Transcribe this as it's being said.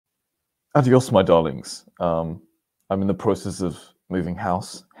Adios, my darlings. I'm in the process of moving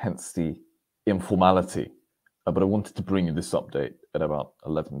house, hence the informality. But I wanted to bring you this update at about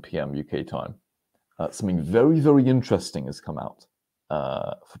 11 p.m. UK time. Something very, very interesting has come out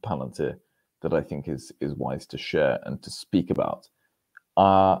for Palantir that I think is wise to share and to speak about.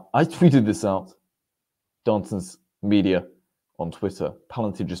 I tweeted this out, Danson's Media on Twitter.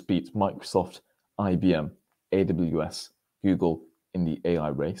 Palantir just beat Microsoft, IBM, AWS, Google in the AI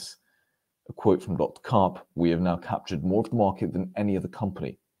race. A quote from Dr. Karp, "We have now captured more of the market than any other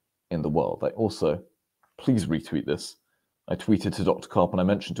company in the world." I also, please retweet this. I tweeted to Dr. Karp and I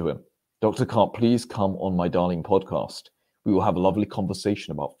mentioned to him, "Dr. Karp, please come on my darling podcast. We will have a lovely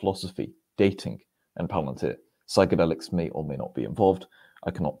conversation about philosophy, dating, and Palantir. Psychedelics may or may not be involved.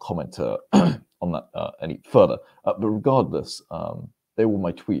 I cannot comment on that any further. But regardless, they were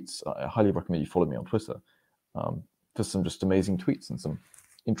my tweets. I highly recommend you follow me on Twitter for some just amazing tweets and some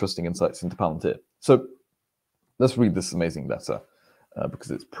interesting insights into Palantir. So let's read this amazing letter because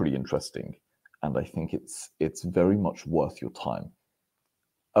it's pretty interesting, and I think it's very much worth your time.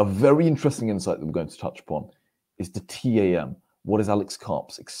 A very interesting insight that we're going to touch upon is the TAM. What is Alex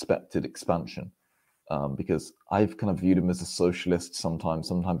Karp's expected expansion? Because I've kind of viewed him as a socialist sometimes.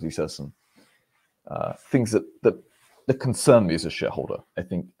 Sometimes he says some things that concern me as a shareholder. I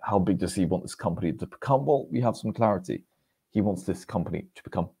think, how big does he want this company to become? Well, we have some clarity. He wants this company to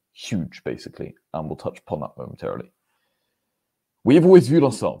become huge, basically, and we'll touch upon that momentarily. "We have always viewed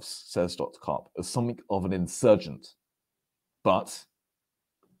ourselves," says Dr. Karp, "as something of an insurgent, but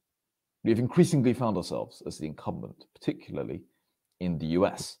we have increasingly found ourselves as the incumbent, particularly in the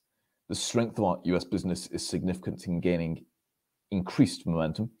US. The strength of our US business is significant in gaining increased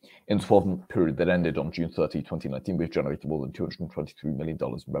momentum. In the 12-month period that ended on June 30, 2019, we've generated more than $223 million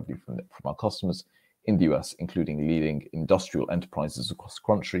in revenue from our customers in the US, including leading industrial enterprises across the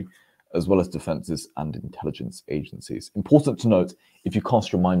country, as well as defenses and intelligence agencies." Important to note, if you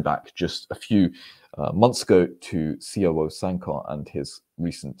cast your mind back just a few months ago to COO Sankar and his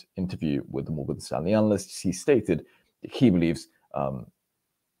recent interview with the Morgan Stanley analysts, he stated that he believes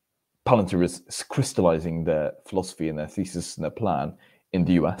Palantir is crystallizing their philosophy and their thesis and their plan in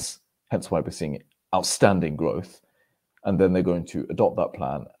the US, hence why we're seeing outstanding growth. And then they're going to adopt that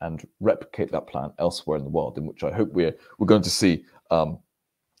plan and replicate that plan elsewhere in the world, in which I hope we're going to see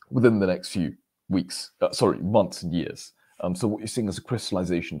within the next few weeks, months and years. So what you're seeing is a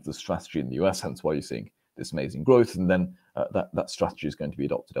crystallization of the strategy in the US, hence why you're seeing this amazing growth, and then that strategy is going to be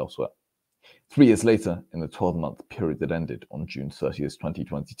adopted elsewhere. 3 years later, in the 12-month period that ended on June 30th,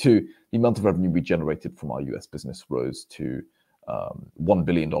 2022, the amount of revenue we generated from our US business rose to $1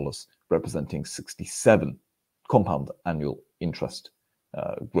 billion, representing 67 compound annual interest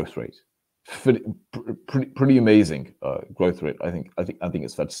growth rate. Pretty amazing growth rate. I think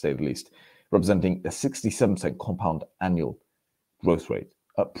it's fair to say the least, representing a 67% compound annual growth rate.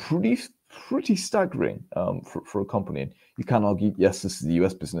 Pretty staggering for a company. And you can argue, yes, this is the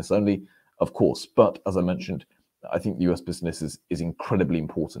US business only, of course, but as I mentioned, I think the US business is incredibly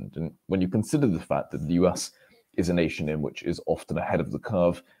important. And when you consider the fact that the US is a nation in which is often ahead of the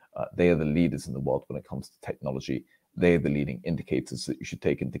curve, they are the leaders in the world when it comes to technology. They are the leading indicators that you should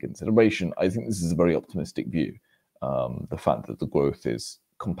take into consideration. I think this is a very optimistic view. The fact that the growth is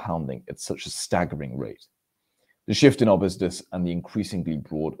compounding at such a staggering rate. The shift in our business and the increasingly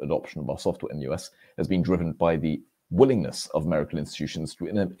broad adoption of our software in the US has been driven by the willingness of American institutions to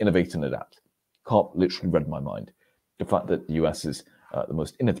innovate and adapt. Karp literally read my mind. The fact that the US is the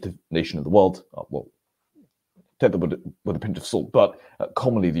most innovative nation in the world, well, take that with a pinch of salt, but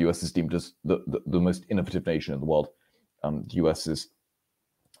commonly the US is deemed as the most innovative nation in the world. The US is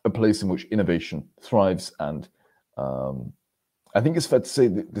a place in which innovation thrives, and I think it's fair to say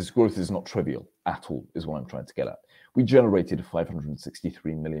that this growth is not trivial at all, is what I'm trying to get at. We generated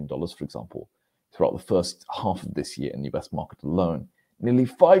 $563 million, for example, throughout the first half of this year in the US market alone, nearly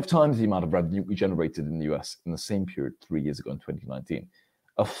 5 times the amount of revenue we generated in the US in the same period 3 years ago in 2019.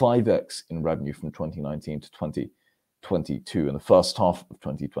 A 5x in revenue from 2019 to 2022, in the first half of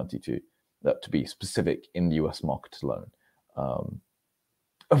 2022, to be specific, in the US market alone.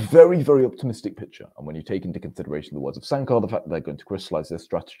 A very, very optimistic picture. And when you take into consideration the words of Sankar, the fact that they're going to crystallize their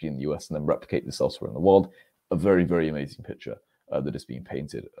strategy in the US and then replicate this elsewhere in the world, a very, very amazing picture that is being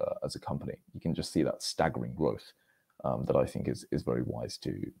painted as a company. You can just see that staggering growth that I think is very wise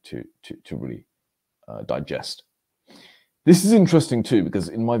to really digest. This is interesting too, because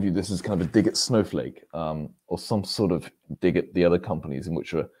in my view, this is kind of a dig at Snowflake, or some sort of dig at the other companies in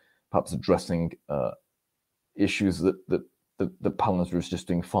which are perhaps addressing issues that Palantir is just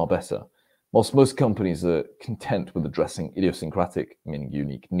doing far better. Whilst most companies are content with addressing idiosyncratic, meaning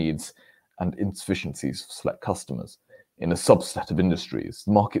unique needs, and insufficiencies for select customers in a subset of industries.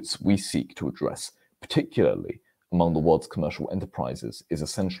 The markets we seek to address, particularly among the world's commercial enterprises, is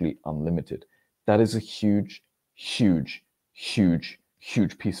essentially unlimited. That is a huge, huge, huge,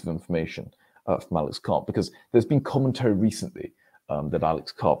 huge piece of information from Alex Karp, because there's been commentary recently that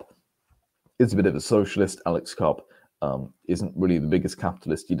Alex Karp is a bit of a socialist. Alex Karp isn't really the biggest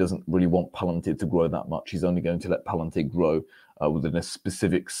capitalist. He doesn't really want Palantir to grow that much. He's only going to let Palantir grow within a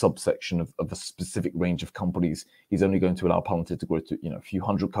specific subsection of a specific range of companies. He's only going to allow Palantir to grow to a few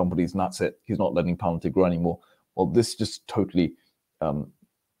hundred companies, and that's it. He's not letting Palantir grow anymore. Well, this just totally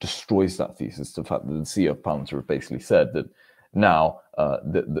destroys that thesis. The fact that the CEO of Palantir basically said that now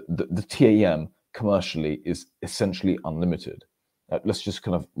the TAM commercially is essentially unlimited. Let's just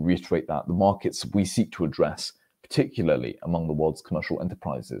kind of reiterate that. The markets we seek to address, particularly among the world's commercial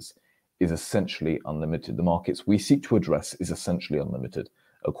enterprises, is essentially unlimited. The markets we seek to address is essentially unlimited,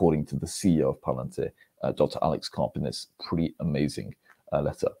 according to the CEO of Palantir, Dr. Alex Karp, in this pretty amazing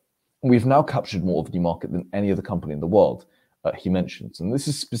letter. We've now captured more of the market than any other company in the world, he mentions. And this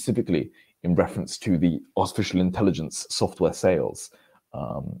is specifically in reference to the artificial intelligence software sales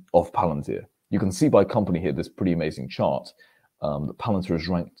of Palantir. You can see by company here this pretty amazing chart that Palantir is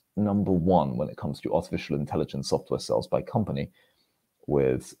ranked #1 when it comes to artificial intelligence software sales by company,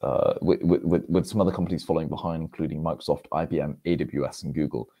 with some other companies following behind, including Microsoft, IBM, AWS, and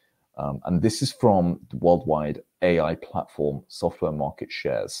Google. And this is from the worldwide AI platform software market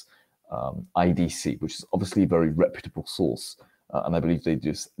shares, IDC, which is obviously a very reputable source. And I believe they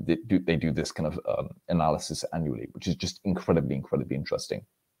do this kind of analysis annually, which is just incredibly, incredibly interesting.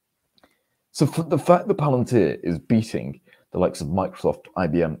 So for the fact that Palantir is beating the likes of Microsoft,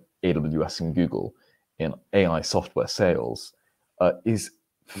 IBM, AWS, and Google in AI software sales is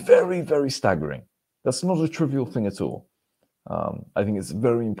very, very staggering. That's not a trivial thing at all. I think it's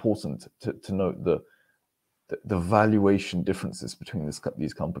very important to note the valuation differences between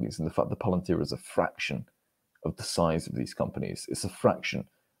these companies, and the fact that Palantir is a fraction of the size of these companies. It's a fraction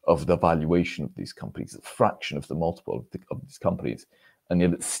of the valuation of these companies, a fraction of the multiple of these companies, and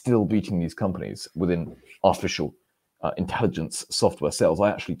yet it's still beating these companies within artificial intelligence software sales. I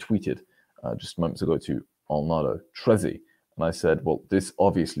actually tweeted just moments ago to Alnado Trezzi, and I said, well, this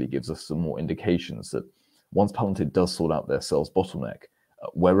obviously gives us some more indications that once Palantir does sort out their sales bottleneck,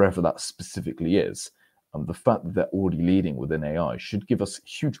 wherever that specifically is, the fact that they're already leading within AI should give us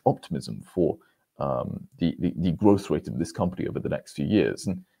huge optimism for the growth rate of this company over the next few years.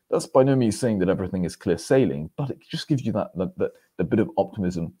 And that's by no means saying that everything is clear sailing, but it just gives you that bit of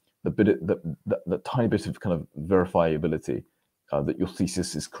optimism, the tiny bit of kind of verifiability that your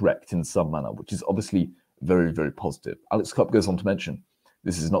thesis is correct in some manner, which is obviously very, very positive. Alex Karp goes on to mention,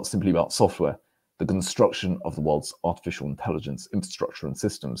 this is not simply about software. The construction of the world's artificial intelligence infrastructure and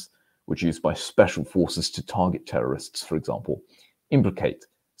systems, which are used by special forces to target terrorists, for example, implicate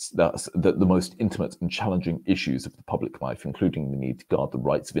the most intimate and challenging issues of the public life, including the need to guard the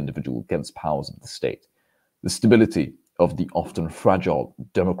rights of individuals against powers of the state. The stability of the often fragile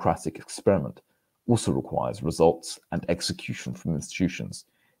democratic experiment also requires results and execution from institutions,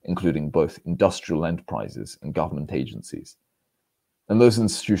 including both industrial enterprises and government agencies. And those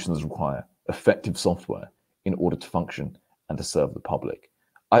institutions require effective software in order to function and to serve the public.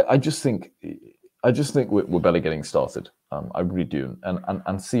 I just think we're barely getting started. I really do.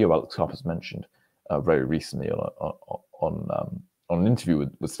 And CEO Alex Karp has mentioned very recently on an interview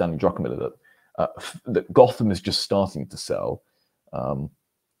with Stanley Druckenmiller that Gotham is just starting to sell.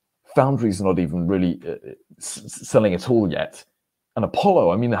 Foundry's not even really selling at all yet. And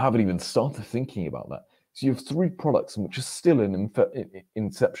Apollo, I mean, they haven't even started thinking about that. So you have 3 products which are still in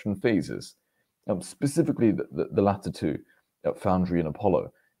inception phases, specifically the latter 2, Foundry and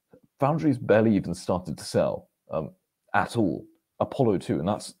Apollo. Foundry's barely even started to sell at all. Apollo too, and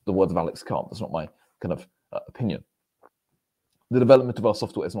that's the words of Alex Karp. That's not my kind of opinion. The development of our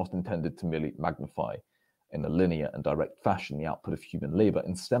software is not intended to merely magnify in a linear and direct fashion the output of human labor.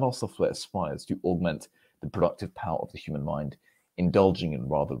 Instead, our software aspires to augment the productive power of the human mind, indulging in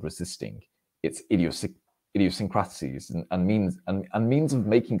rather resisting its idiosyncrasies and means of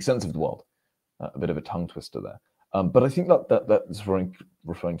making sense of the world. A bit of a tongue twister there. But I think that's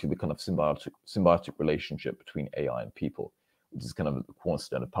referring to the kind of symbiotic relationship between AI and people, which is kind of the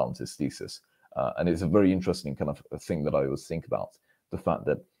cornerstone of Palantir's thesis. And it's a very interesting kind of thing that I always think about, the fact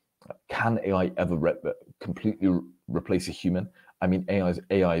that can AI ever completely replace a human? I mean,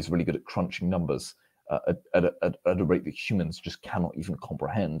 AI is really good at crunching numbers at a rate that humans just cannot even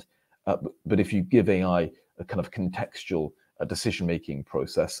comprehend. But if you give AI a kind of contextual decision-making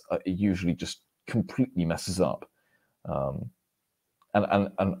process, it usually just completely messes up. And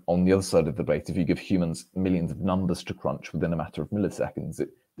on the other side of the debate, if you give humans millions of numbers to crunch within a matter of milliseconds,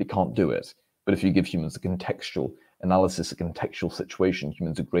 they can't do it. But if you give humans a contextual analysis, a contextual situation,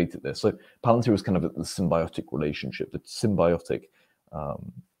 humans are great at this. So Palantir is kind of the symbiotic relationship, the symbiotic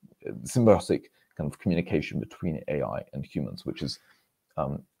kind of communication between AI and humans, which is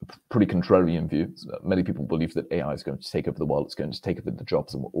a pretty contrarian view. Many people believe that AI is going to take over the world, it's going to take over the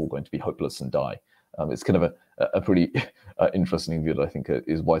jobs, and we're all going to be hopeless and die. It's kind of a pretty interesting view that I think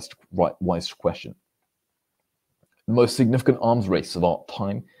is wise to question. The most significant arms race of our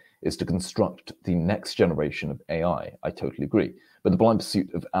time is to construct the next generation of AI. I totally agree. But the blind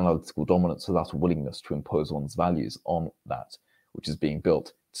pursuit of analytical dominance without a willingness to impose one's values on that which is being built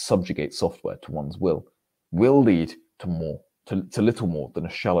to subjugate software to one's will lead to little more than a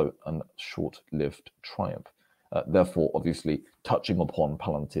shallow and short-lived triumph. Therefore, obviously, touching upon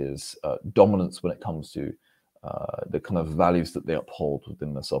Palantir's dominance when it comes to the kind of values that they uphold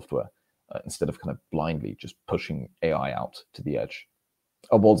within their software, instead of kind of blindly just pushing AI out to the edge.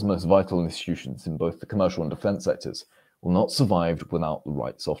 Our world's most vital institutions in both the commercial and defense sectors will not survive without the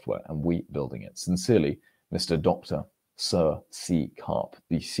right software, and we building it. Sincerely, Mr. Dr. Sir C. Karp,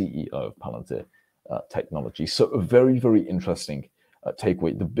 the CEO of Palantir Technology. So a very, very interesting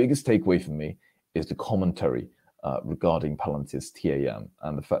takeaway. The biggest takeaway for me is the commentary regarding Palantir's TAM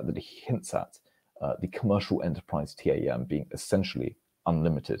and the fact that it hints at the commercial enterprise TAM being essentially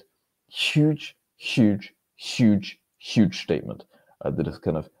unlimited. Huge, huge, huge, huge statement that has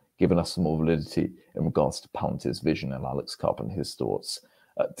kind of given us some more validity in regards to Palantir's vision and Alex Karp and his thoughts.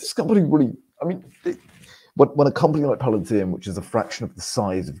 This company really, I mean, when a company like Palantir, which is a fraction of the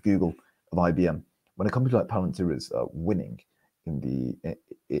size of Google, of IBM, when a company like Palantir is winning in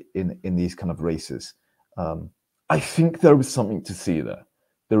these kind of races, I think there is something to see there.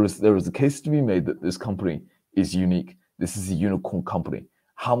 There is a case to be made that this company is unique. This is a unicorn company.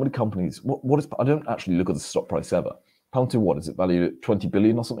 How many companies? What is? I don't actually look at the stock price ever. Palantir, what is it valued at 20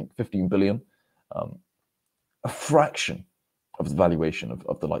 billion or something? 15 billion? A fraction of the valuation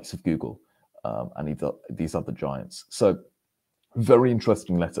of the likes of Google and these other giants. So, very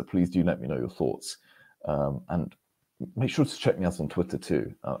interesting letter. Please do let me know your thoughts. And make sure to check me out on Twitter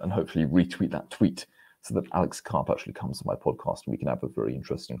too, and hopefully retweet that tweet so that Alex Karp actually comes to my podcast and we can have a very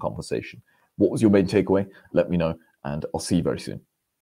interesting conversation. What was your main takeaway? Let me know, and I'll see you very soon.